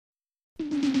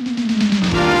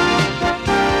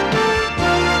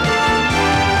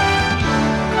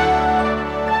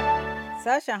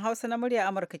Sashen Hausa na murya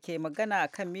Amurka ke magana a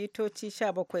kan mitoci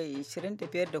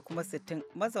 17,25 da kuma 60.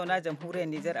 Mazauna jamhuriyar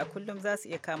Nijar a kullum za su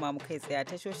iya kama mu kai tsaye a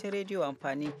tashoshin rediyo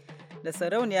amfani da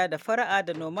sarauniya da fara'a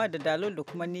da noma da dalol da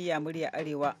kuma niyya murya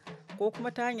arewa ko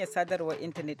kuma ta hanyar sadarwar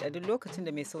intanet a duk lokacin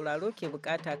da mai sauraro ke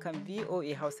bukata kan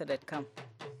voahausa.com.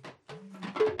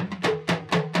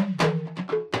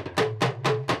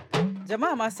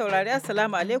 Jama'a masu saurari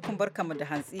Assalamu alaikum barkamu da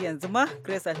hantsi yanzu ma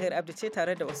Grace Alheri Abdi ce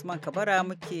tare da Usman Kabara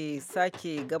muke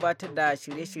sake gabatar da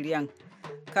shirye-shiryen.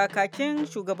 Kakakin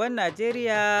shugaban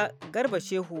Najeriya Garba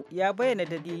Shehu ya bayyana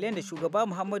dalilan da shugaba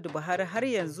Muhammadu Buhari har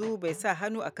yanzu bai sa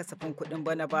hannu a kasafin kuɗin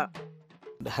bana ba.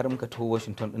 Da har muka taho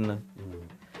Washington din nan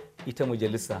ita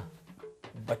majalisa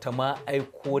bata ma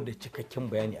aiko da cikakken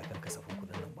bayani akan kasafin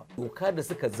kuɗin nan ba. Doka da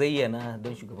suka zayyana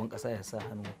don shugaban ƙasa ya sa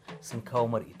hannu sun kawo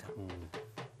mar ita.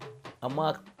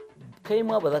 Amma kai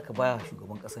ma ba za ka ba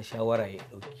shugaban ƙasa shawara ya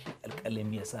ɗauki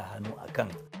alƙalami ya sa hannu a kan.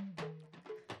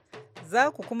 Za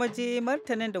ku kuma ji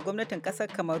martanin da gwamnatin ƙasar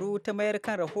Kamaru ta mayar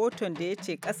kan rahoton da ya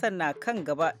ce ƙasar na kan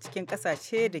gaba cikin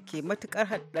ƙasashe da ke matuƙar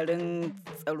haɗarin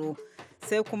tsaro.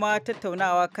 Sai kuma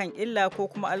tattaunawa kan illa ko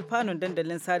kuma alfanun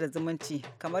dandalin sada zumunci.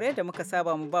 Kamar yadda muka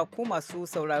saba mu ba ku masu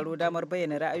sauraro damar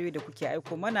bayyana ra'ayoyi da kuke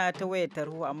aiko mana ta wayar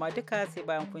tarho amma duka sai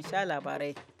bayan kun sha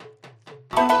labarai.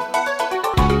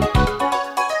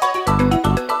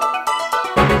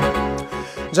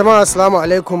 Jama'a assalamu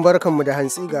alaikum barkanmu da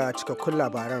hantsi ga cikakkun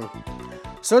labaran.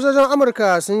 Sojojin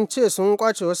Amurka sun ce sun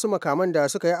kwace wasu makaman da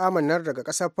suka yi amannar daga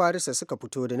ƙasar Farisa suka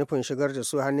fito da nufin shigar da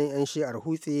su hannun 'yan shi'ar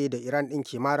Houthi da Iran ɗin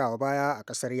ke marawa baya a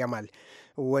ƙasar Yamal.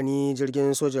 Wani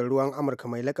jirgin sojan ruwan Amurka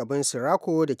mai lakabin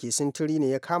Sirako da ke sintiri ne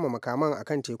ya kama makaman a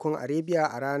kan tekun Arabia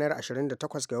a ranar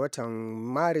 28 ga watan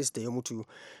Maris da ya mutu.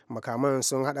 Makaman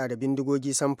sun hada da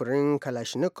bindigogi samfurin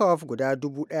Kalashnikov guda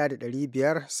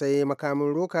 1,500 sai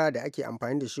makamin roka da ake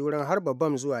amfani da shi wurin harba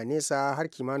bam zuwa nesa har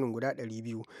kimanin guda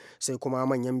 200 sai kuma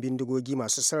manyan bindigogi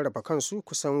masu sarrafa kansu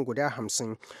kusan guda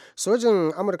 50.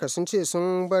 Sojin Amurka sun ce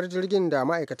sun bar jirgin da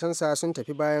ma'aikatansa sun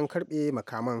tafi bayan karbe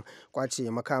makaman. Kwace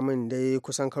makamin dai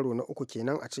kusan karo na uku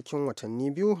kenan a cikin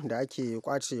watanni biyu da ake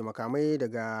kwace makamai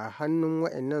daga hannun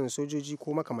waɗannan sojoji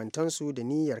ko makamantansu da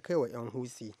niyyar kaiwa 'yan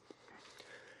Houthi.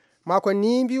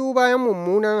 Makonni biyu bayan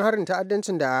mummunan harin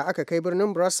ta'addancin da aka kai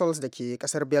birnin Brussels da ke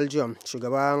kasar Belgium,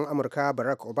 shugaban Amurka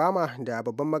Barack Obama da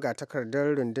babban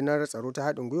magatakardar rundunar tsaro ta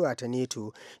haɗin gwiwa ta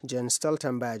NATO, Jens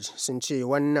Stoltenberg, sun ce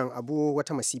wannan abu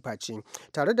wata masifa ce,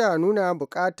 tare da nuna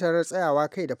buƙatar tsayawa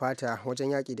kai da fata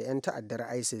wajen yaƙi da 'yan ta'addar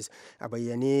ISIS. A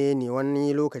bayyane ne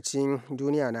wani lokacin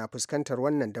duniya na fuskantar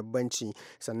wannan dabbanci,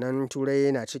 sannan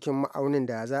Turai na cikin ma'aunin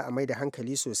da za a mai da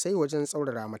hankali sosai wajen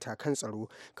tsaurara matakan tsaro,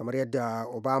 kamar yadda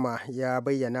Obama ya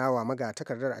bayyana wa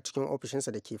magatakardar a cikin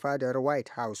ofishinsa da ke fadar White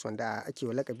House wanda ake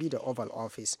lakabi da Oval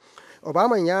Office.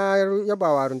 Obama ya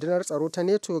yaba wa rundunar tsaro ta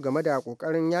NATO game da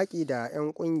kokarin yaƙi da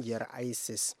 'yan ƙungiyar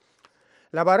ISIS.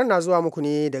 Labaran na zuwa muku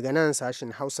ne daga nan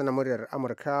sashen Hausa na muryar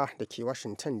Amurka da ke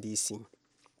Washington DC.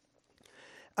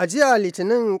 A jiya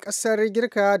Litinin kasar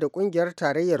Girka da kungiyar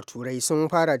tarayyar Turai sun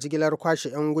fara jigilar kwashe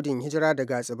 'yan gudun hijira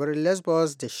daga tsibirin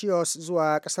Lesbos da Chios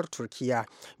zuwa kasar Turkiya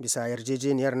bisa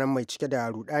yarjejeniyar nan mai cike da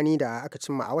rudani da aka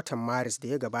cimma a watan Maris da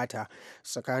ya gabata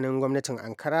tsakanin gwamnatin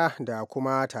Ankara da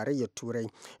kuma tarayyar Turai.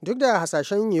 Duk da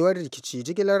hasashen yiwuwar rikici,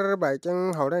 jigilar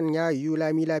bakin hauren ya yiwu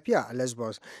lami lafiya a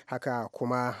Lesbos. Haka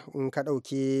kuma in ka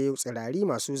ɗauke tsirari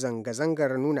masu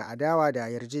zanga-zangar nuna adawa da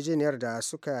yarjejeniyar da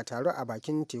suka taru a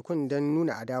bakin tekun don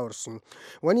nuna adawarsu.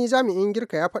 Wani jami'in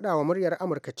Girka ya faɗa wa muryar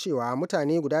Amurka cewa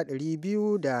mutane guda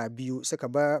 202 suka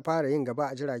fara yin gaba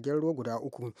a jiragen ruwa guda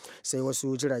uku, sai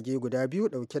wasu jirage guda biyu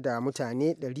ɗauke da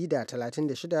mutane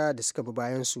 136 da suka bi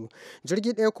bayansu.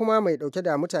 Jirgi ɗaya kuma mai ɗauke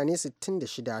da mutane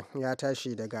 66 ya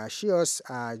tashi daga Chios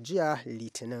a jiya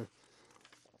Litinin.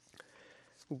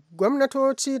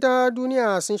 Gwamnatoci ta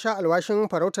duniya sun sha alwashin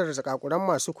farautar zakakuran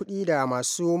masu kuɗi da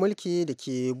masu mulki da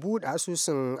ke buɗe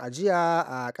asusun ajiya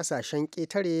a ƙasashen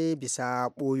ƙetare bisa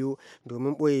ɓoyo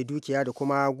domin ɓoye dukiya da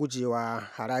kuma gujewa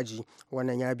haraji.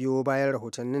 Wannan ya biyo bayan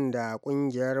rahotannin da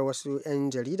ƙungiyar wasu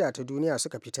 'yan jarida ta duniya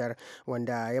suka fitar,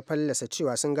 wanda ya fallasa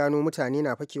cewa sun gano mutane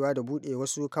na fakewa da buɗe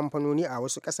wasu kamfanoni a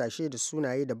wasu ƙasashe da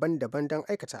sunaye daban-daban don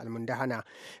aikata almundahana.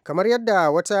 Kamar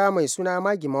yadda wata mai suna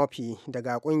Maggie Murphy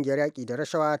daga ƙungiyar yaƙi da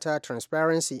rashawa ta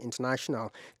Transparency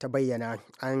International ta bayyana,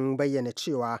 an bayyana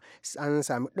cewa an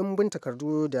sami ɗimbin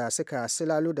takardu da suka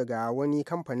silalo daga wani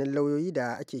kamfanin lauyoyi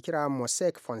da ake kira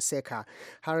Mossack Fonseca.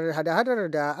 Har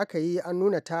hada-hadar da aka yi an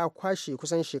nuna ta kwashe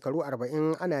kusan shekaru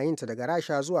 40 ana yin ta daga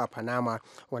Rasha zuwa Panama,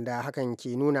 wanda hakan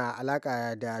ke nuna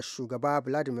alaka da shugaba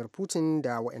Vladimir Putin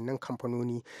da waɗannan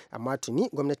kamfanoni, amma tuni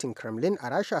gwamnatin Kremlin a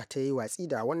Rasha ta yi watsi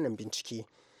da wannan bincike.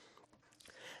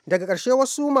 Daga ƙarshe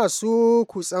wasu masu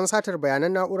kutsen satar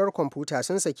bayanan na'urar kwamfuta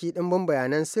sun saki ɗimbin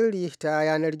bayanan sirri ta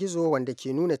yanar gizo wanda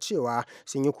ke nuna cewa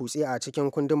sun yi kutse a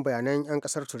cikin kundin bayanan 'yan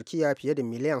ƙasar Turkiyya fiye da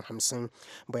miliyan 50.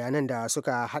 Bayanan da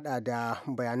suka hada da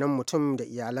bayanan mutum da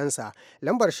iyalansa,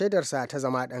 lambar shaidarsa ta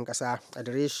zama ɗan ƙasa,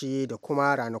 adireshi da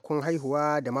kuma ranakun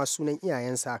haihuwa da ma sunan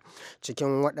iyayensa.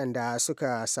 Cikin waɗanda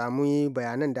suka samu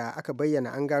bayanan da aka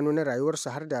bayyana an gano na rayuwarsu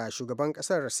har da shugaban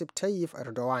ƙasar Recep Tayyip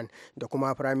Erdogan da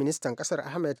kuma Firaministan ƙasar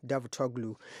Ahmed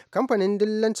Davutoglu. Kamfanin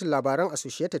dillancin labaran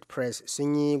Associated Press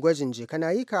sun yi gwajin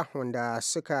jekanayika wanda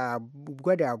suka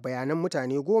gwada bayanan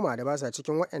mutane 10 da ba sa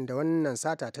cikin waɗanda wannan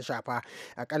sata ta shafa.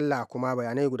 Akalla kuma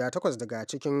bayanai guda 8 daga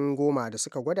cikin 10 da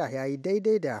suka gwada ya yi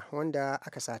daidai da wanda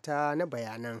aka sata na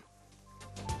bayanan.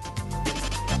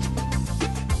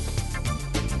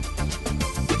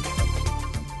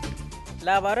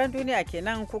 Labaran duniya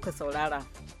kenan kuka saurara.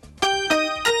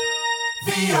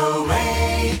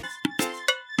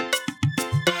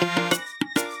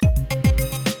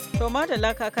 To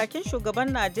madalla, kakakin shugaban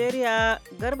Najeriya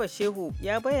Garba Shehu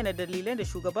ya bayyana dalilan da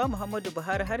shugaba Muhammadu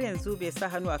Buhari har yanzu bai sa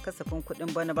hannu a kasafin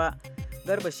kuɗin bana ba.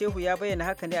 Garba Shehu ya bayyana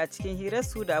haka ne a cikin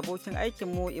hirarsu da abokin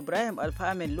aikinmu Ibrahim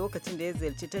Alfahamin lokacin da ya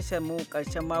ziyarci tashar mu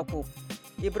ƙarshen mako.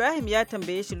 Ibrahim ya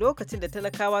tambaye shi lokacin da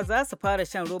talakawa za su fara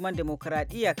shan roman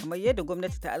demokuraɗiyya kamar yadda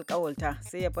gwamnati ta alƙawalta,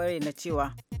 sai ya bayyana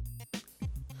cewa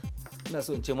ina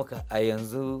so in ce maka a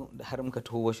yanzu da har muka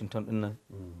taho Washington din nan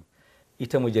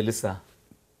ita majalisa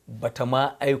bata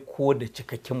ma aiko da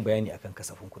cikakken bayani akan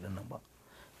kasafin kuɗin nan ba.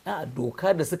 A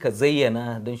doka da suka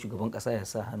zayyana don shugaban ƙasa ya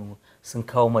sa hannu sun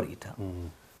kawo mar ita.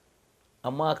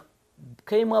 Amma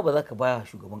kai ma ba za ka ba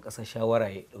shugaban ƙasa shawara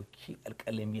ya ɗauki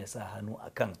alƙalami ya sa hannu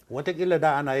akan. Wataƙila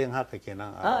da ana yin haka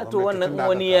kenan. To wannan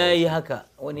wani ya yi haka,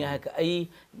 wani ya haka. Ai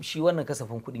shi wannan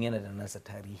kasafin kuɗin yana da nasa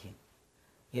tarihi.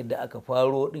 Yadda aka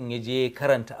faro din ya je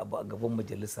karanta abu a gaban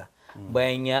majalisa,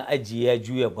 bayan ya ajiye ya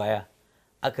juya baya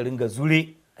aka ringa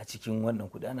zure a cikin wannan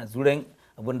kudi, ana zuren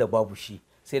abin da babu shi,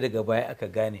 sai daga baya aka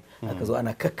gane aka zo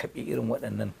ana kakkaɓe irin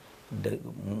waɗannan da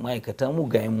ma'aikata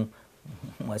mugayen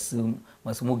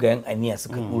masu mugayen aniya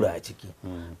suka dura a ciki.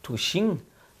 To shin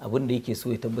abin da yake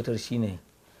so ya tabbatar shine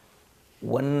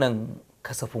wannan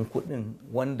kasafin kuɗin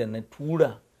wanda na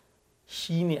tura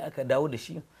shi ne aka dawo da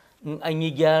shi. In an yi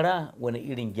gyara, wani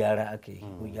irin gyara aka yi,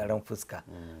 ko gyaran fuska.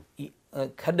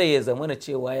 Kada ya zama na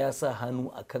cewa ya sa hannu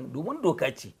akan, domin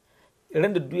doka ce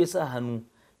idan da duk ya sa hannu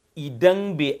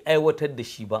idan bai aiwatar da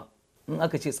shi ba, in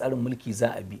aka ce tsarin mulki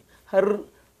za a bi, har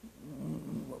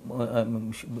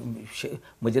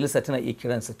majalisa tana iya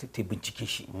kiransa ta bincike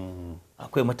shi.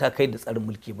 Akwai matakai da tsarin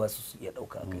mulki ba su iya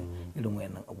ɗauka akai irin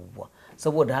wayannan abubuwa.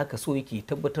 Saboda haka so yake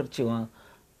tabbatar cewa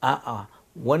a'a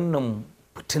wannan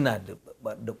fitina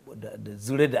da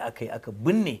zure da aka yi aka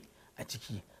binne a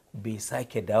ciki bai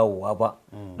sake dawowa ba,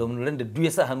 domin ran da duk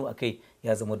ya sa hannu a kai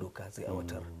ya zama doka zai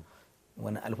aiwatar.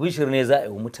 Wani albishir ne za a yi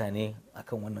wa mutane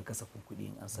akan wannan kasafin kuɗi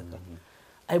in an saka.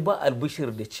 Ai ba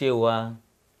albishir da cewa,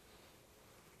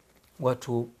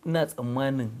 wato ina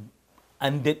tsammanin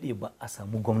an daɗe ba a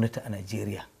samu gwamnati a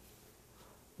Najeriya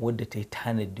wadda ta yi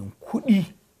tanadin kuɗi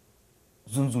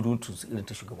zunzurutun su irin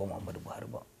ta shugaban Muhammadu Buhari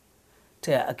ba.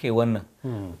 Ta yaya aka yi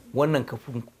wannan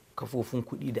kafofin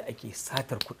kuɗi da ake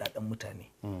satar kuɗaɗen mutane.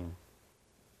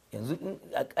 Yanzu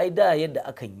a ƙa'ida yadda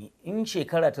akan yi, in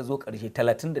shekara ta zo ƙarshe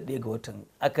 31 ga watan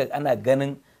ana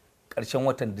ganin ƙarshen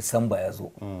watan Disamba ya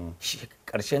zo,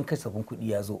 ƙarshen kasafin kuɗi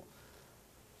ya zo,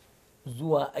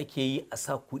 zuwa ake yi a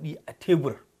sa kuɗi a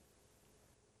tebur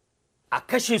a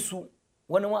kashe su,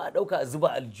 wani ma a ɗauka a zuba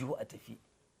aljihu a tafi.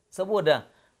 Saboda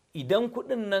idan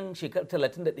kuɗin nan shekarar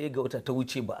 31 ga wata ta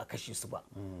wuce ba a kashe su ba,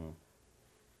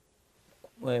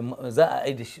 za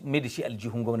a mai da shi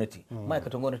aljihun gwamnati.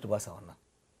 Ma'aikatan gwamnati ba sa wannan,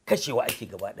 kashewa ake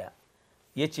gaba ɗaya.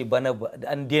 Ya ce bana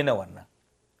an daina wannan.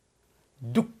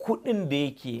 Duk kuɗin da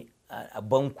yake a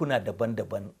bankuna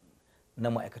daban-daban na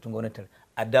ma'aikatan gwamnati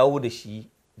a dawo da shi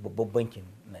babban bankin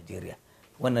Najeriya,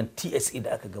 wannan TSA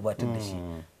da aka gabatar da shi,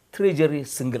 Treasury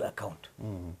Single Account.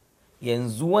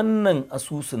 Yanzu wannan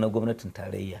asusu na gwamnatin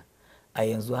tarayya a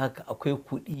yanzu haka akwai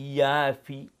kuɗi ya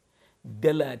fi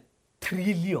dala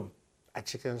triliyon a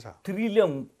cikinsa,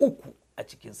 triliyon 3 a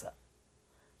cikinsa.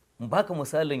 Baka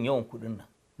misalin yawan kuɗin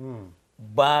nan.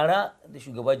 Bara da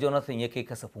shugaba Jonathan ya kai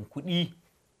kasafin kuɗi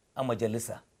a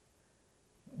majalisa,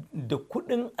 da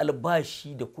kuɗin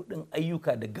albashi da kuɗin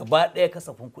ayyuka da gaba ɗaya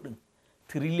kasafin kuɗin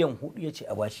triliyon 4 ya ce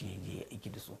a bashi ya je aiki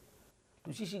da su.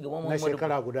 To shi shugaban Muhammadu na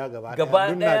shekara guda gaba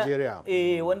ɗaya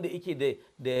Najeriya. Wanda yake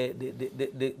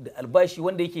da albashi,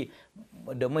 wanda yake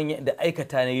da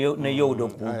aikata na yau da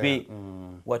gobe,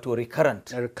 wato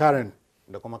recurrent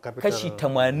da kuma capital, kashi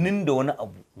 80 da wani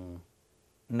abu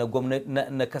na gwamnati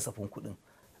na kasafin kuɗin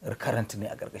recurrent ne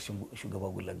a ƙarƙashin shugaba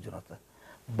Goodluck Jonathan.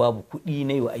 Babu kuɗi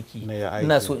na yi wa aiki.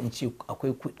 Ina so in ce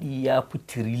akwai kuɗi ya fi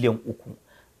tiriliyan 3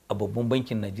 a babban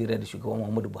bankin Najeriya da shugaban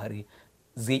Muhammadu Buhari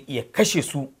zai iya kashe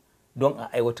su don a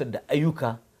aiwatar da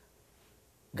ayyuka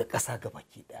ga ƙasa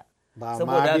gabaki ɗaya. Ba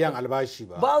ma biyan albashi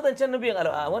ba. Ba zancen na biyan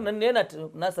albashi, wannan ne yana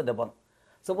nasa daban.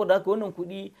 Saboda haka wannan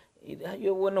kuɗi ai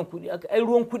ruwan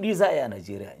kuɗi za a yi a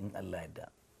Najeriya in Allah yarda.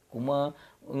 Kuma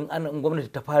in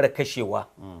gwamnati ta fara kashewa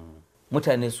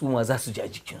mutane su ma za su ji a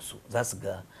jikinsu, za su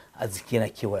ga arziki yana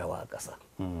kewayawa a ƙasa.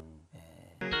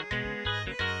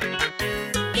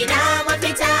 Ina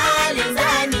mafita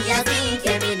linzami ya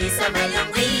tsinke mini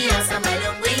samalin gwiya,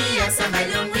 samalin gwiya,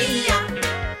 samalin gwiya.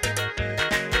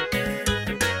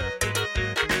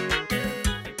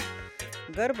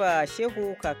 Garba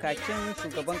Shehu kakakin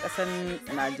shugaban ƙasar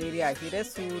Najeriya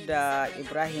hirarsu da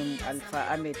Ibrahim Alfa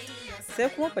Ahmed. Sai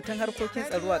kuma batun harkokin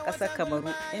tsaro a ƙasar Kamaru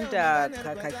inda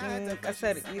kakakin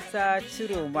ƙasar Isa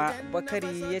Ciroma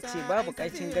Bakari ya ce babu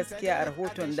ƙanshin gaskiya a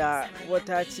rahoton da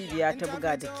wata cibiya ta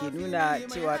buga da ke nuna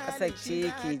cewa ƙasar ce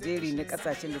ke jeri na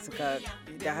ƙasashen da suka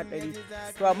da haɗari.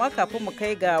 To amma kafin mu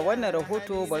kai ga wannan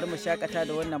rahoto bari mu shakata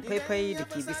da wannan faifai da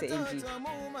ke bisa inji.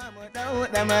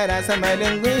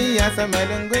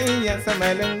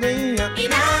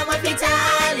 Ina mafita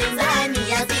linzami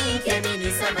ya tsinke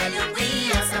mini samalin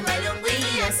gwiya, samalin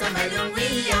gwiya, samalin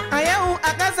gwiya. A yau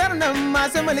a ƙasar nan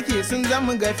masu mulki sun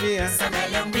zama gafiya.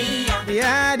 Samalin gwiya.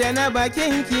 Ya da na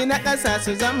bakin ki na ƙasa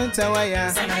su zama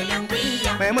tawaya. Samalin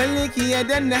gwiya. Mai mulki ya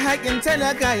danna haƙin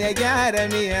talaka ya gyara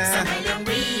miya. Samalin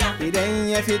gwiya. Idan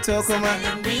ya fito kuma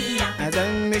a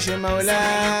zan mishi maula.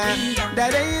 Da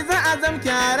dai za a zam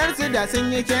kyarar su da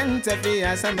sun yi kyan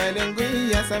tafiya. Samalin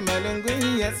gwiya, samalin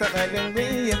gwiya, samalin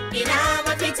gwiya. Ina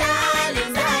mafita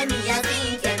linzami ya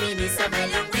tsinke mini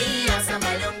samalin gwiya,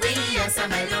 samalin gwiya,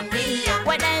 samalin gwiya.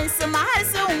 Waɗansu mahar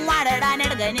sun ware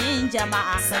ranar ganin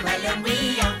jama'a. Samalin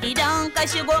gwiya. Idan ka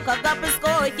shigo ka ga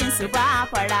fuskokin su ba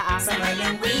fara'a.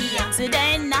 Samalin gwiya. Su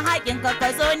danna haƙin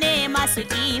ka zo ne masu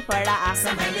ki fara'a.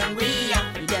 Samalin gwiya.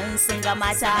 Idan sun ga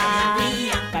mata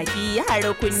baki har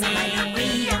kunne.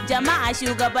 Jama'a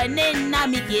shugabannin na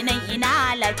muke nan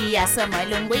ina lafiya.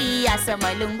 Samalin gwiya,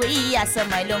 samalin gwiya,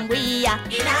 samalin gwiya.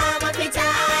 Ina mafita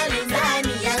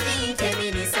linzami ya tsinke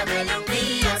mini samalin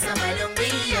gwiya, samalin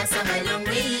gwiya, samalin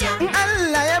gwiya. In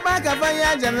Allah ya baka fa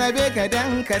ya jarrabe ka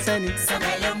dan ka sani.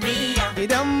 Samalin gwiya.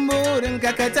 Idan burin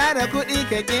ka tara kuɗi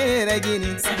ka kera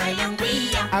gini. Samalin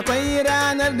gwiya. Akwai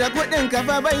ranar da kuɗin ka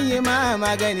fa bai yi ma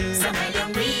magani.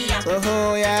 Samalin gwiya.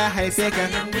 Tsoho ya haife ka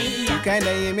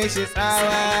kana yi mishi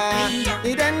tsawa.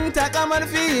 Idan ta kamar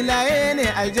filaye ne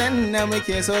aljanna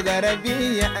muke so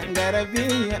garabiya,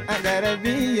 garabiya,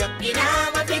 garabiya. Ina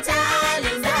mafita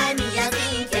linzami ya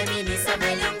tsinke mini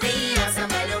samalin gwiya,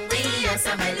 samalin gwiya,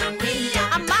 samalin gwiya.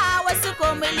 Amma wasu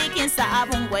ko mulkinsa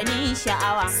abun gwanin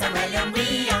sha'awa. Samalin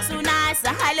gwiya. Suna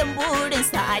sa halin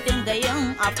burinsa a dinga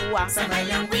yin afuwa.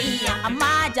 Samalin gwiya.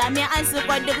 Amma jami'an su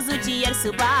duk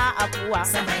zuciyarsu ba afuwa.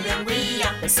 Samalin gwiya.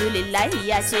 Rasulullahi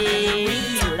ya ce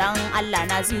tsoron Allah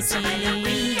na zuci.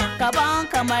 Kaban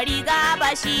kamari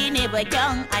gaba shine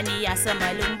bakin aniya.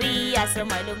 Samalin gwiya,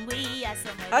 samalin gwiya,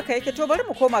 samalin. Haka yake, to bari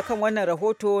mu koma kan wannan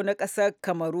rahoto na ƙasar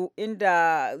Kamaru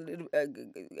inda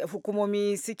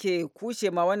hukumomi suke kushe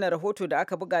ma wannan rahoto da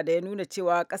aka buga da ya nuna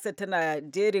cewa ƙasar tana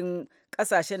jerin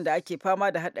ƙasashen da ake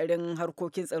fama da haɗarin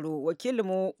harkokin tsaro.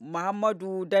 Wakilinmu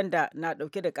Muhammadu Danda na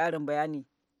ɗauke da ƙarin bayani.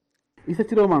 Isa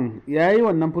Ciroman ya yi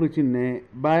wannan furucin ne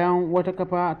bayan wata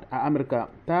kafa a Amurka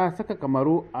ta saka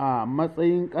Kamaru a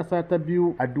matsayin ƙasa ta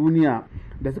biyu a duniya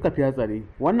da suka fi hatsari.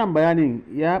 Wannan bayanin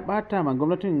ya ɓata ma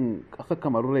gwamnatin ƙasar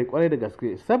Kamaru rai kwarai da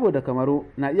gaske, saboda Kamaru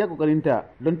na iya ƙoƙarinta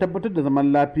don tabbatar da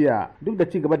zaman lafiya duk da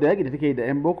ci gaba da yaƙi da take da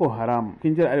 'yan Boko Haram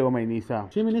kinjiyar arewa mai nisa.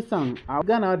 Shi ministan a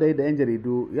ganawa da 'yan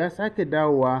jaridu ya sake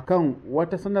dawowa kan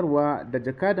wata sanarwa da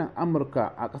jakadan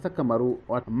Amurka a ƙasar Kamaru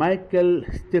Michael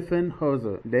Stephen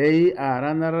Hauser da ya yi a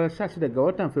ranar 16 ga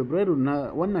watan Fabrairu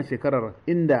na wannan shekarar,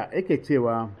 inda yake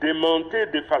cewa démonter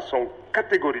de façon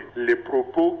catégorique les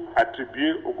propos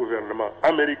attribués au gouvernement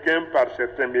américain par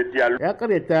certains médias. Ya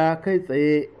karyata kai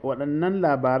tsaye waɗannan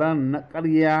labaran na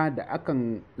ƙarya da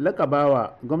akan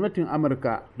lakabawa gwamnatin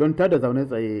Amurka don tada zaune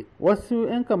tsaye. Wasu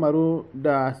 'yan Kamaru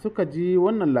da suka ji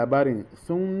wannan labarin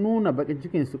sun nuna bakin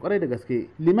cikin su kwarai da gaske.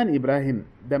 Liman Ibrahim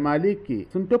da Maliki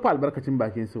sun tofa albarkacin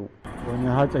bakin su. Wani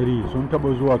hatsari sun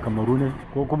taba zuwa Kamaru ne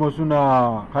ko kuma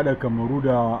suna hada Kamaru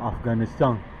da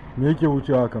Afghanistan? Me yake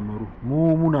wucewa Kamaru?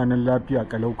 Mu muna nan lafiya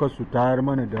kalaukar su tayar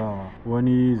mana da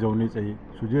wani zaune tsaye,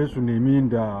 su je su nemi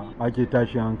da ake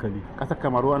tashi hankali. Ƙasar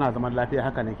Kamaru ana zaman lafiya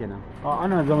haka ne kenan?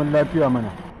 Ana zaman lafiya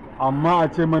mana, amma a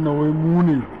ce mana wai mu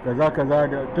ne kaza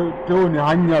da ta wani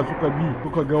hanya suka bi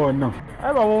suka ga wannan.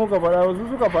 Ai ba mu muka faɗa ba, su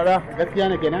suka faɗa. Gaskiya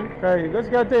ne kenan? Kai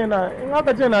gaskiya ta yana in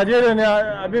aka ce Najeriya ne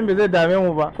abin bai zai dame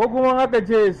mu ba, ko kuma in aka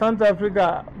ce South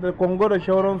Africa da Congo da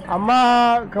shauransu.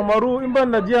 Amma Kamaru in ban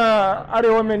da jiya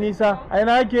arewa mai nisa a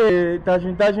ina ake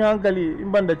tashin hankali in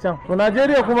ban da can. To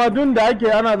Najeriya kuma dun da ake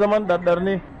ana zaman ɗaɗɗar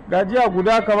ne. Ga jiya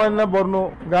guda kamar na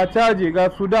Borno, ga Caji, ga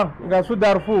Sudan, ga su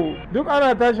Darfur, duk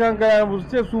ana tashi hankali ba su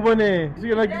ce su bane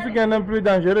suke nan fi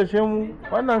danjere mu.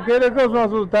 Wannan kai dai kawai suna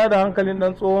so su tada hankalin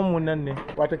dan tsohon mu nan ne.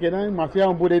 Wata kenan masu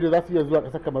yawon bude ido za su iya zuwa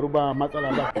ƙasar Kamaru ba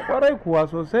matsala ba. Kwarai kuwa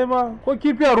sosai ma, ko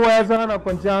kifiyar ruwa ya san ana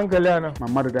kwanciyar hankali a nan.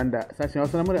 Mamadu Danda, sashen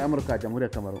Hausa na murya Amurka,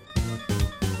 Jamhuriyar Kamaru.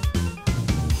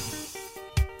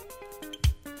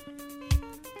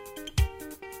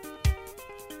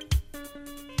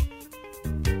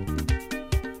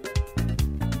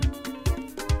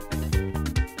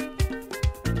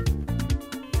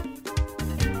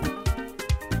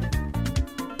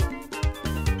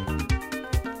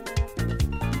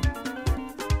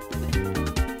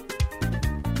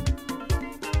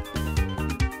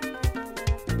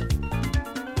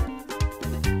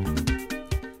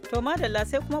 To madalla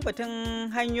sai kuma batun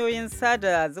hanyoyin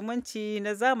sada zumunci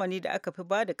na zamani da aka fi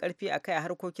ba da karfi a kai a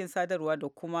harkokin sadarwa da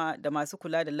kuma da masu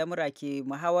kula da lamura ke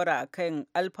muhawara a kan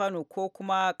alfanu ko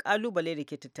kuma kalubale da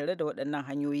ke tattare da waɗannan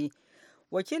hanyoyi.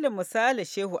 Wakilin misali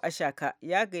Shehu Ashaka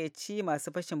ya gayyaci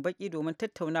masu fashin baki domin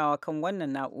tattaunawa kan wannan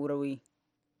na'urori.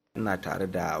 Ina tare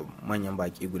da manyan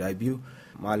baki guda biyu,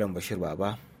 Malam Bashir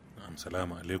Baba.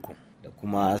 Assalamu alaikum. Da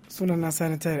kuma sunana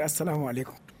Sani Tahir. Assalamu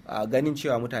alaikum. A ganin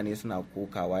cewa mutane suna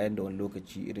kokawa yadda wani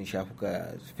lokaci irin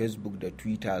shafuka Facebook da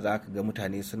Twitter za ka ga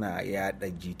mutane suna yada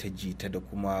jita-jita da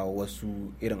kuma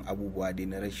wasu irin abubuwa dai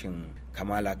na rashin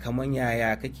kamala, kamar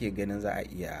yaya kake ganin za a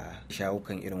iya shawo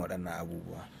kan irin waɗannan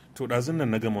abubuwa? To ɗazun nan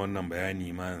na gama wannan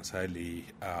bayani ma misali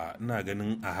ina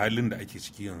ganin a halin da ake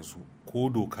ciki yanzu ko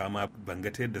doka ma ban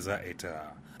ga ta yadda za a yi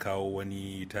ta kawo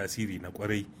wani tasiri na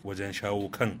kwarai wajen shawo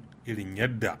kan irin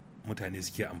yadda mutane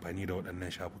suke amfani da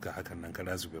waɗannan shafuka hakan nan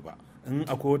kada zube ba. In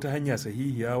akwai wata hanya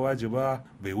sahihiya wajiba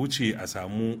bai wuce a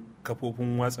samu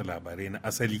kafofin watsa labarai na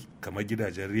asali kamar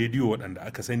gidajen rediyo waɗanda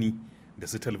aka sani da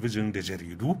su talabijin da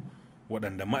jaridu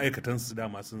waɗanda ma'aikatan su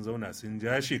dama sun zauna sun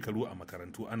ja shekaru a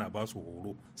makarantu ana ba su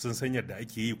horo, sun san yadda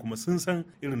ake yi kuma sun san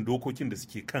irin dokokin da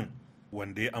suke kan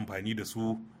wanda ya amfani da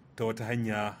su ta wata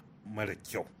hanya mara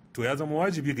kyau. To ya zama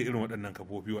wajibi ga irin waɗannan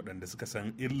kafofi waɗanda suka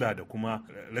san illa da kuma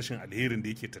rashin alherin da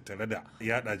yake tattare da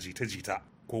yada jita-jita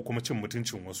ko kuma cin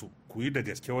mutuncin wasu, ku yi da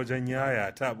gaske wajen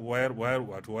yayata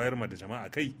wayar ma da jama'a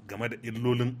kai game da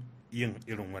illolin yin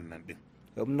irin wannan din.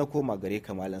 Na koma gare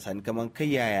ka Malam Sani, kaman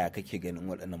kai yaya kake ganin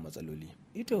waɗannan matsaloli?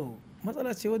 Ito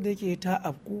matsala ce wadda yake ta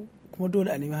afku kuma dole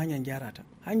a nemi hanyar gyara ta.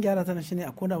 Hanyar gyara ta shine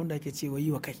a kona wanda ake cewa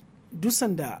yi wa kai. Duk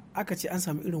sanda aka ce an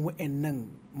samu irin waɗannan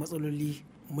matsaloli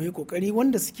mu yi kokari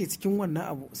wanda suke cikin wannan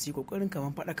abu su yi kokarin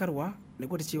kamar faɗakarwa da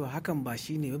gwada cewa hakan ba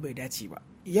shi ne bai dace ba.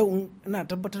 Yau ina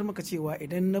tabbatar maka cewa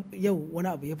idan yau wani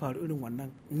abu ya faru irin wannan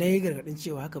na yi gargaɗin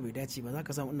cewa haka bai dace ba, za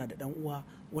ka samu ina da ɗan uwa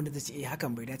wanda zai ce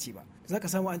hakan bai dace ba. Za ka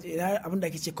samu abin da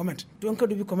ake ce comment, to in ka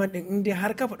dubi comment ɗin in dai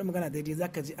har ka faɗi magana daidai za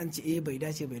ka ji an ce bai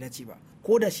dace ba,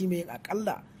 ko da shi mai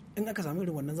akalla in aka samu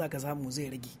irin wannan za ka samu zai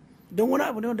rage. Don wani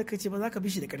abu ne wanda ka ce ba za ka bi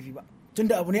shi da ƙarfi ba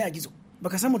tunda abu ne a gizo.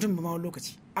 Baka san mutum ba ma wani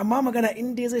lokaci, amma magana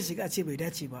in dai zai shiga a ce bai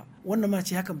dace ba, wannan ma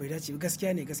ce hakan bai dace ba,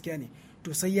 gaskiya ne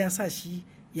to sai ya sa shi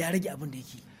ya rage abin da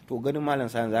yake. To ganin Malam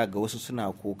Sani, za ga wasu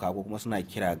suna koka ko kuma suna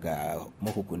kira ga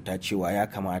mahukunta cewa ya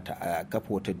kamata a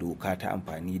kafa wata doka ta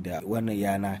amfani da wannan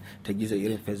yana ta gizo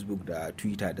irin Facebook da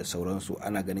Twitter da sauransu,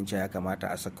 ana ganin cewa ya kamata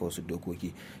a saka wasu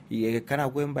dokoki. Kana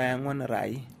goyon bayan wannan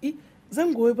ra'ayi?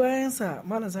 Zan goyi bayansa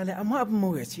Malam Sani, amma abin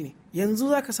mawuyaci ne. Yanzu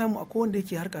za ka samu akwai wanda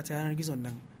yake harka ta yanar gizon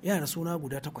nan yana da suna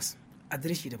guda 8,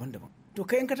 adireshi daban-daban. To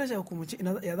kai in ka tashi hukumance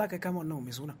ya za ka kama wannan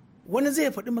mai suna? Wani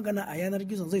zai faɗi magana a yanar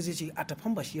gizon zai ce a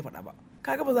tafan ba shi ya faɗa ba,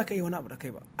 kaga ba za ka yi wani abu da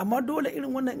kai ba. Amma dole irin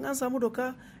wannan in an samu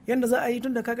doka yanda za a yi,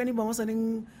 tun da ka gani ba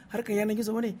masanin harkar yanar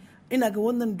gizo bane, ina ga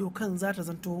wannan dokan za ta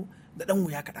zanto da ɗan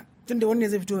wuya kaɗan, tunda wanne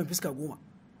zai fito mai fuska 10.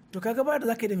 To kaga ba da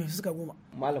za ka yi da mai fuska 10.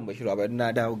 Malam Bashir Abadu,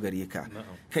 na dawo gare ka.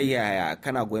 Kai yaya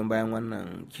kana goyon bayan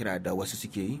wannan kira da wasu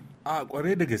suke yi? A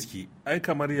kwarai da gaske, ai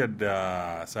kamar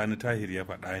yadda Sani Tahir ya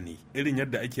faɗa ne, irin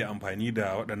yadda ake amfani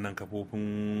da waɗannan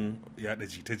kafofin yada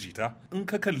jita-jita in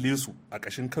ka kalle su a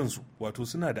ƙashin kansu, wato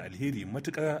suna da alheri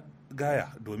matuƙa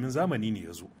gaya domin zamani ne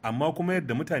ya zo, amma kuma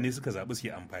yadda mutane suka zaɓi su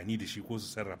yi amfani da shi ko su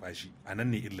sarrafa shi, a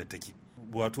nan ne illar take.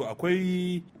 Wato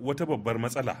akwai wata babbar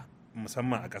matsala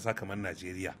musamman a ƙasa kamar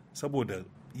Najeriya saboda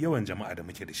yawan jama'a da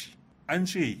muke da shi. An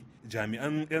ce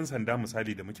jami'an 'yan sanda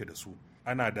misali da muke da su,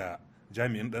 ana da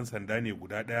jami'in ɗan sanda ne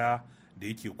guda ɗaya da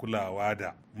yake kulawa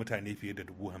da mutane fiye da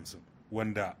 50,000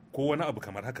 wanda ko wani abu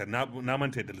kamar haka na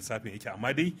manta da lissafin yake,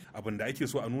 amma dai abin da ake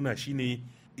so a nuna shine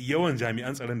yawan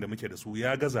jami'an tsaron da muke da su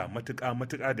ya gaza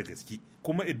matuƙa da gaske.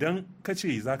 Kuma idan ka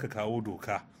ce za ka kawo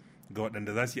doka ga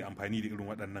waɗanda za su yi amfani da irin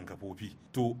waɗannan kafofi,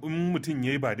 to in mutum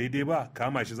ya yi ba daidai ba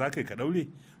kama shi za ka yi ka ɗaure,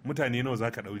 mutane nawa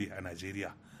za ka ɗaure a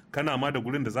Najeriya? Kana ma da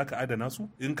gurin da za ka adana su?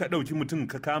 In ka ɗauki mutum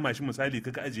ka kama shi misali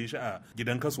ka ajiye shi a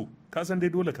gidan kaso, ka san dai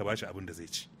dole ka bashi abin da zai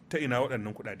ci. Ta ina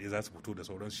waɗannan kuɗaɗe za su fito da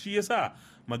sauransu? Shi yasa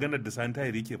maganar da Sani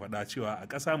Tahir yake faɗa cewa a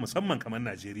ƙasa musamman kamar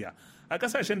Najeriya, a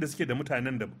ƙasashen da suke da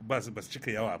mutanen da ba su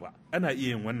cika yawa ba, ana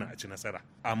iya yin wannan a ci nasara.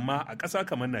 Amma a ƙasa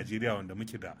kamar Najeriya wanda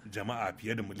muke da jama'a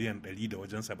fiye da miliyan 100 da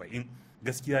wajen 70,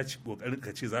 gaskiya ƙoƙarin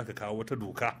ka ce za ka kawo wata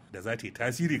doka da za ta yi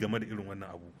tasiri game da irin wannan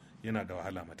abu yana da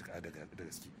wahala matuƙa da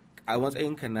gaske. A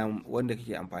matsayinka na wanda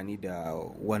kake amfani da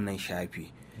wannan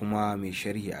shafi kuma mai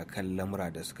sharhi akan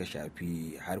lamura da suka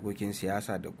shafi harkokin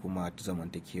siyasa da kuma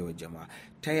zamantakewar jama'a,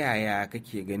 ta yaya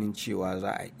kake ganin cewa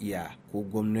za a iya, ko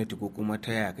gwamnati ko kuma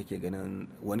ta yaya kake ganin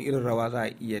wani irin rawa za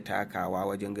a iya takawa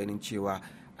wajen ganin cewa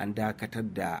an dakatar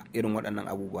da irin waɗannan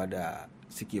abubuwa da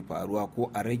suke faruwa,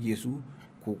 ko a rage su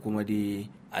ko kuma dai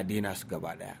a daina su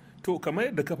gaba ɗaya? To kamar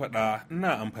yadda ka faɗa,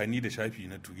 ina amfani da shafi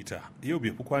na Twitter. Yau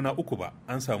bai fi kwana 3 ba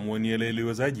an samu wani ya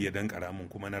lailayo zagi ya dankara mun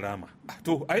kuma na rama.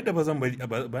 To ai da ba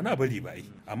na bari ba ai.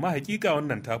 Amma hakika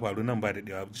wannan ta faru nan ba da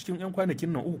dawa cikin 'yan kwanakin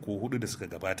nan 3 ko 4 da suka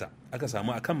gabata. Aka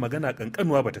samu akan magana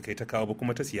kankanuwa bata kai ta kawo ba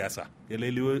kuma ta siyasa. Ya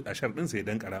lailayo a shar ɗinsa ya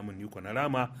dankara mun ni ko na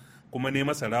rama, kuma ne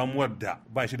masa ramuwar da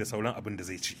ba shi da sauran abin da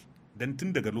zai ci. Dan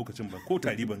tun daga lokacin ban ko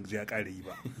tari ban je ya ƙara yi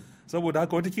ba. Saboda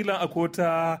haka watakila akwai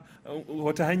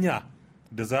wata hanya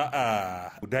da za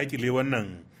a dakile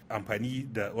wannan amfani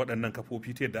da waɗannan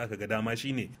kafofi ta yadda aka ga dama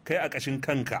shine kai a ƙashin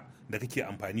kanka da kake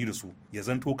amfani da su ya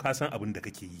zanto ka san abin da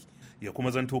kake yi, ya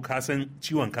kuma zanto ka san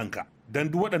ciwon kanka,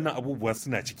 don duk waɗannan abubuwa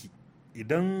suna ciki.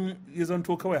 Idan ya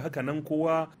zanto kawai haka nan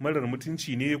kowa marar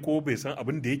mutunci ne ko bai san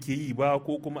abin da yake yi ba,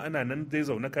 ko kuma ana nan dai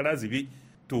zaune kara zube,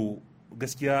 to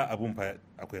gaskiya abin fa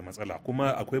akwai matsala,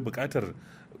 kuma akwai buƙatar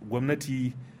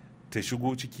gwamnati ta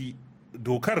shigo ciki.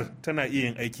 Dokar tana iya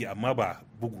yin aiki amma ba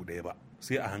bugu ɗaya ba,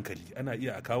 sai a hankali. Ana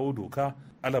iya a kawo doka,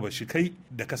 alaba shi kai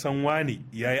da ka san wani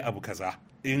ya yi abu kaza,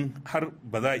 in har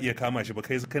ba za a iya kama shi ba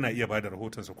kai kana iya ba da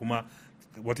rahotonsa, kuma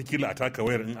watakila a taka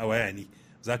wayar in a waya ne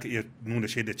za ka iya nuna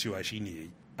shaida cewa shi ne ya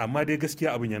yi. Amma dai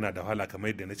gaskiya abin yana da wahala, kamar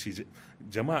yadda na ce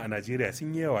jama'a a Najeriya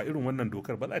sun yi yawa, irin wannan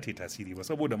dokar ba za ta yi tasiri ba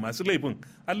saboda masu laifin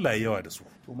Allah ya yawa da su.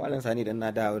 To Malam Sani, dan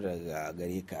na dawo daga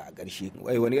gare ka a ƙarshe,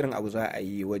 wani irin abu za a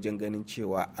yi wajen ganin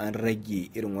cewa an rage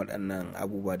irin waɗannan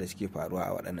abubuwa da suke faruwa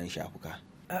a waɗannan shafuka?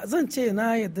 Zan ce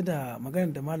na yadda da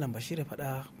maganar da Malam Bashir ya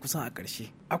faɗa kusan a ƙarshe.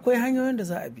 Akwai hanyoyin da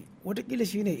za a bi, watakila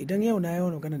shine idan yau na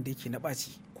yawan maganar da yake na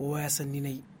ɓaci, kowa ya san ni na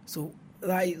yi, so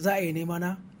za a yi nema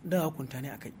na da hukunta ne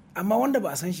a kai. Amma wanda ba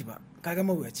a san shi ba kaga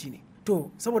mawuyaci ne. To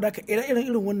saboda haka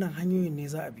irin wannan hanyoyin ne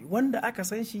za a bi, wanda aka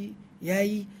san shi ya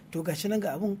yi to gashi nan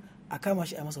ga abun a kama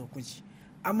shi a masa hukunci.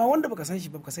 Amma wanda baka san shi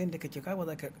ba, baka san da kake ka ba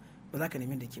za ka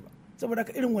nemi da ke ba. Saboda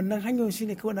haka irin wannan hanyoyin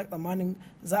shine kawai na tsammanin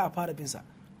za a fara bin sa,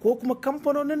 ko kuma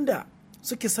kamfanonin da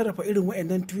suke sarrafa irin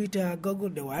wayannan Twitter, Google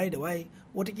da waye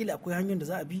watakila akwai hanyoyin da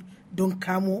za a bi don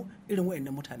kamo irin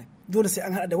wayannan mutanen. Dole sai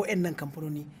an hada da wayannan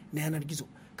kamfanoni na yanar gizo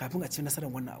kafin a ci nasarar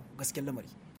wannan abu, gaskiyar lamari.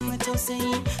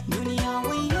 Duniya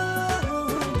wayo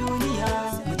duniya,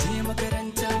 mu je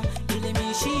makaranta,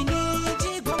 ilimi shine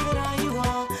jigon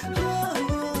rayuwa.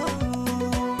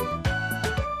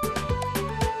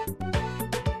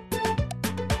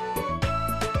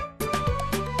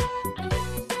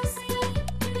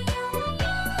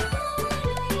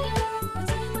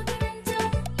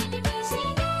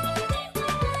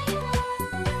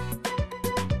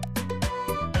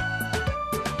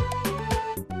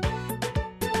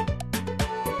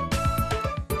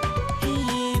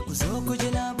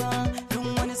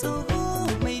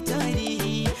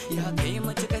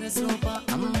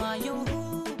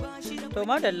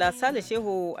 Madalla Sale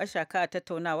Shehu Ashaka a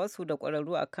tattaunawa su da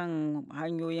ƙwararru akan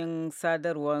hanyoyin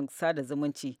sadarwar sada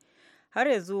zumunci. Har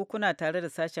yanzu kuna tare da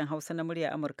sashen Hausa na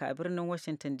murya Amurka a birnin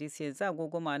Washington DC. Za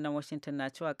goma nan Washington na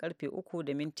cewa karfe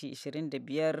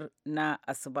 3:25 na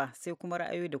asuba, sai kuma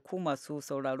ra'ayoyi da ku masu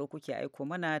sauraro kuke aiko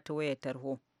mana ta wayar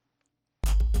tarho.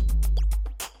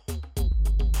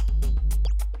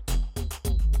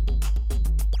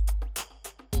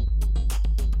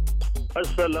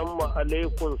 Assalamu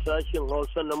alaikum, sashin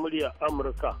Hausa na murya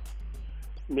Amurka.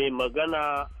 Mai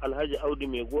magana Alhaji Audu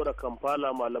mai gora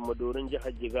Kampala, Malamadorin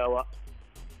jihar Jigawa.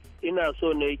 Ina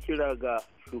so na yi kira ga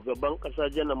shugaban ƙasa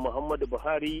Janar Muhammadu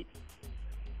Buhari,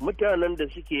 mutanen da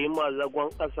suke yi zagon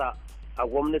ƙasa a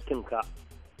gwamnatinka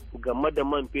game da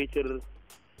man fetur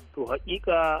to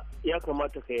haƙiƙa ya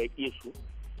kamata ka yaƙe su.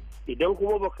 Idan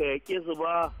kuma baka yaƙe su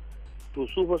ba to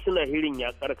su fa suna hirin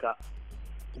yaƙar ka,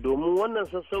 domin wannan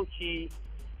sassauci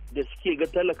da suke ga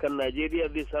talakan Najeriya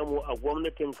zai samu a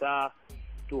gwamnatinka,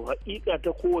 to haƙiƙa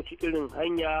ta kowace irin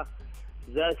hanya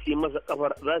za su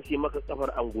yi maka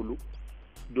kafar angulu,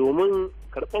 domin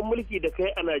karɓar mulki da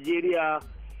kai a Najeriya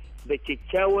da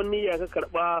kyakkyawan niyya ka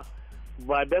karɓa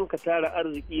ba don ka tara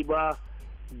arziki ba,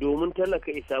 domin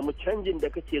talaka ya samu canjin da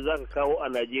kace za ka kawo a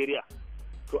Najeriya.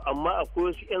 To amma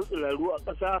akwai wasu 'yan tsiraru a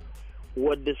ƙasa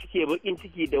wadda suke baƙin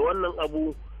ciki da wannan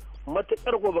abu,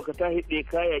 matuƙar ko baka tashi ɗaya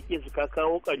ka yaƙe su ka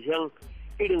kawo ƙarshen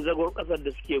irin zagon ƙasar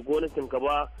da suke gwamnatinka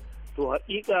ba, to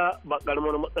haƙiƙa ba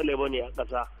ƙaramar matsala ba ne a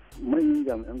ƙasa. Manyan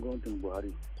jami'an gwamnatin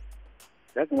Buhari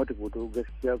ya kamata ku fito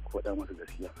gaskiya ku faɗa masa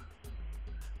gaskiya.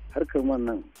 Harkar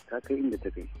nan ta kai inda ta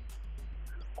kai,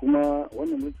 kuma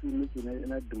wannan mulki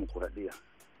na dimokuraɗiyya,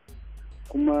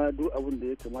 kuma duk abin da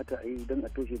ya kamata a yi don a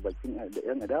toshe bakin da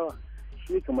 'yan adawa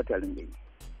shi ya kamata a ringa yi.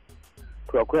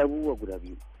 To akwai abubuwa guda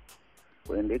biyu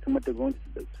wanda ya kamata gwamnati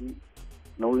ta ɗauki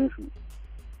nauyinsu,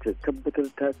 ta tabbatar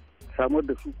ta samar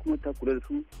da su kuma ta kula da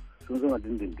su sun zama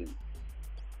dindindin.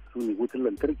 Su ne wutar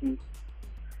lantarki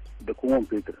da kuma man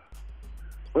fetur.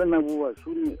 Wannan abubuwa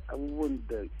su ne abubuwan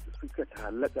da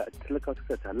talaka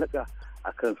suka ta'allaka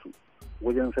a kansu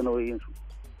wajen sana'o'insu.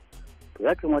 To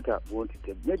ya kamata gwamnati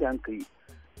ta mai da hankali.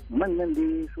 Man nan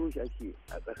dai so shi ake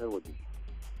a ƙasar waje.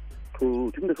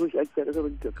 To tun da so shi ake a ƙasar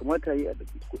waje, kamata yi a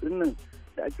ɗauki kuɗin nan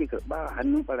da ake karɓa a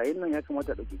hannun ɓarayin nan, ya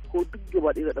kamata a ɗauki ko duk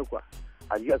gaba ɗaya da ɗauka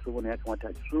a ji a so ya kamata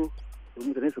a ci so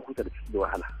domin mutane su huta da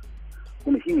wahala.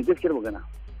 Kuma shi ne gaskiyar magana.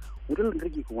 Wutar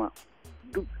lantarki kuma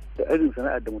duk da irin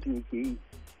sana'ar da mutum yake yi,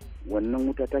 wannan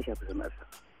wuta ta shafi sana'arsa.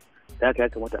 Da haka ya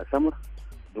kamata a samar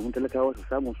domin talakawa su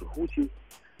samu su huce,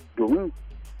 domin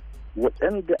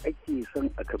waɗanda ake son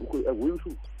a karɓi kuɗi a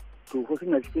wurinsu to fa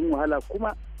suna cikin wahala,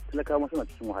 kuma talakawa suna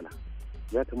cikin wahala.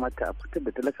 Ya kamata a fitar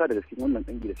da talakawa daga cikin wannan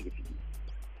ɗangi da suke ciki.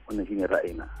 Wannan shine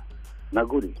ra'ayina. Na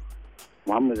gode.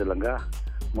 Muhammad Zalanga,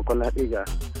 Makwalla Hadeja,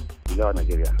 Jigawa,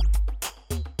 Najeriya.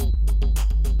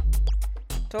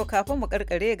 To kafin mu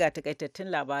karkare ga takaitattun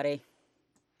labarai.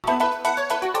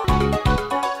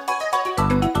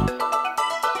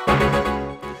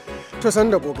 To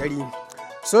san da kokari.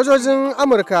 Sojojin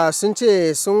Amurka sun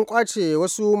ce sun kwace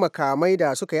wasu makamai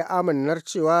da suka yi amannar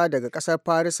cewa daga ƙasar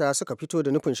Farisa suka fito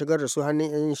da nufin shigar da su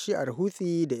hannun 'yan shi'ar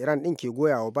Houthi da Iran ɗin ke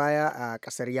goyawa baya a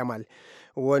ƙasar Yamal.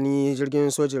 Wani jirgin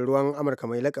sojin ruwan Amurka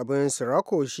mai lakabin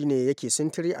Sirocco shine yake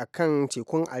sintiri a kan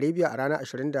tekun Arabia a ranar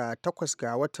 28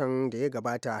 ga watan da ya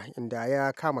gabata, inda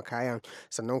ya kama kayan,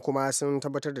 sannan kuma sun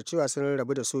tabbatar da cewa sun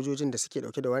rabu da sojojin da suke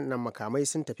dauke da wannan makamai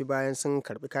sun tafi bayan sun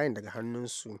karbi kayan daga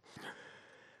hannunsu.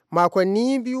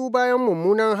 Makonni biyu bayan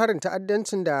mummunan harin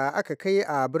ta'addancin da aka kai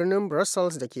a birnin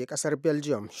Brussels da ke kasar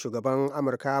Belgium, shugaban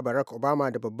Amurka Barack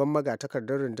Obama da babban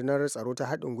magatakardar rundunar tsaro ta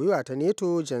haɗin gwiwa ta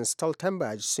NATO Jens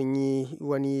Stoltenberg sun yi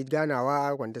wani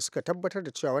ganawa wanda suka tabbatar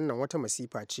da cewa wannan wata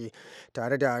masifa ce,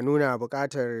 tare da nuna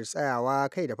buƙatar tsayawa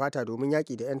kai da fata domin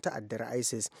yaƙi da 'yan ta'addar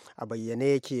ISIS. A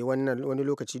bayyane yake wani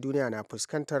lokaci duniya na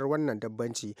fuskantar wannan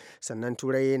dabbanci, sannan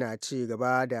Turai na ci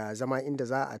gaba da zama inda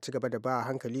za a ci gaba da ba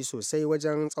hankali sosai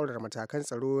wajen tsaurar matakan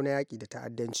tsaro na yaƙi da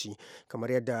ta'addanci,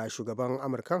 kamar yadda shugaban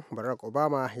Amurka Barack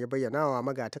Obama ya bayyana wa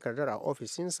magatakardar a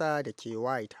ofishinsa da ke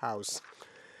White House.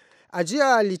 A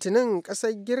jiya Litinin,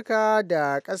 ƙasar Girka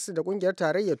da ƙungiyar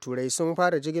tarayyar Turai sun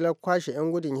fara jigilar kwashe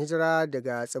 'yan gudun hijira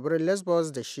daga tsibirin Lesbos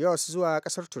da Chios zuwa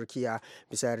ƙasar Turkiya,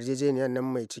 bisa yarjejeniyar nan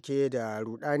mai cike da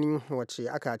rudani wacce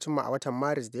aka cimma a watan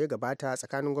Maris da ya gabata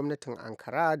tsakanin gwamnatin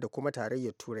Ankara da kuma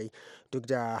tarayyar Turai. Duk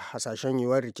da hasashen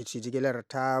yiwuwar rikici, jigilar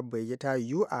ta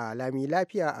yiwu a lami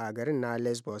lafiya a garin na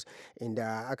Lesbos,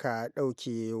 inda aka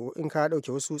ɗauke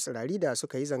wasu tsirari da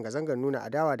suka yi zanga-zangar nuna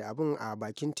adawa da abin a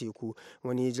bakin teku.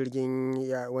 Wani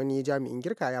jami'in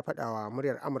Girka ya faɗa wa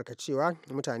muryar Amurka cewa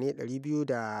mutane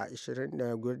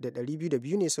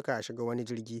 202 ne suka shiga wani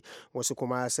jirgi, wasu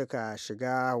kuma suka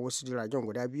shiga wasu jiragen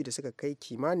guda biyu da suka kai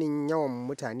kimanin yawan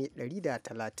mutane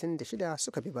 136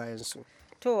 suka bi bayansu.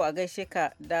 To a gaishe ka,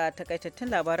 da takaitattun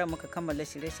labaran muka kammala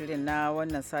shirye-shiryen na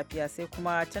wannan safiya, sai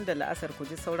kuma can da la'asar ku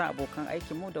ji sauran abokan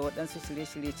aikinmu da waɗansu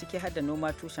shirye-shirye ciki har da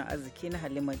noma tushen arziki na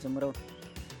Halima Jimrau.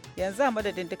 Yanzu a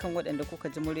madadin dukan waɗanda kuka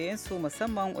ji muryoyinsu,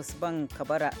 musamman Usman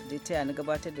Kabara da ta yana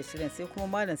gabatar da shirin, sai kuma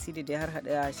Malam Sidi da ya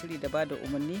harhaɗa shiri da bada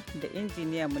umarni, da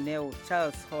injiniya mu na yau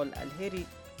Charles Hall. Alheri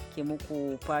ke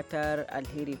muku fatar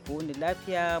alheri, ku wuni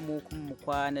lafiya, mu kuma mu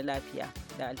kwana lafiya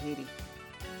da alheri.